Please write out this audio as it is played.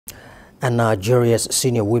And Nigeria's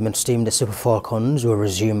senior women's team, the Super Falcons, will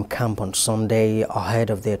resume camp on Sunday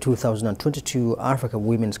ahead of their 2022 Africa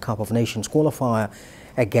Women's Cup of Nations qualifier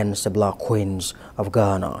against the Black Queens of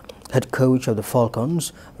Ghana. Head coach of the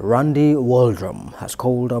Falcons, Randy Waldrum, has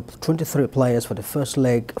called up 23 players for the first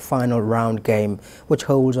leg final round game, which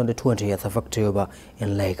holds on the 20th of October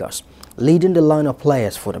in Lagos. Leading the line of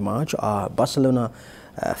players for the match are Barcelona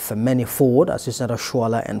Femeni forward, assistant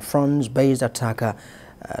Oshoala, and France-based attacker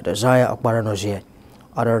Desire Oparanozie.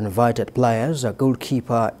 Other invited players are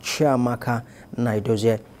goalkeeper Chiamaka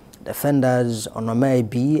Naidozie, defenders Onome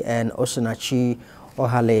B and Osinachi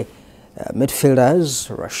Ohale,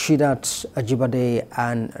 midfielders Rashidat Ajibade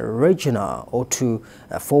and Regina Otu,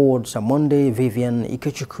 forwards Amonde, Vivian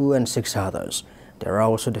Ikechukwu, and 6 others. There are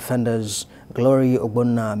also defenders Glory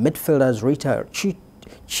Ogbonna, midfielders Rita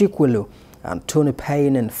Chikwilu and Tony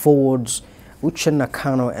Payne, and forwards Uche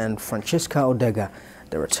Nakano and Francesca Odega.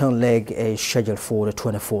 The return leg is scheduled for the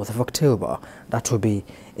 24th of October. That will be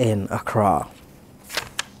in Accra.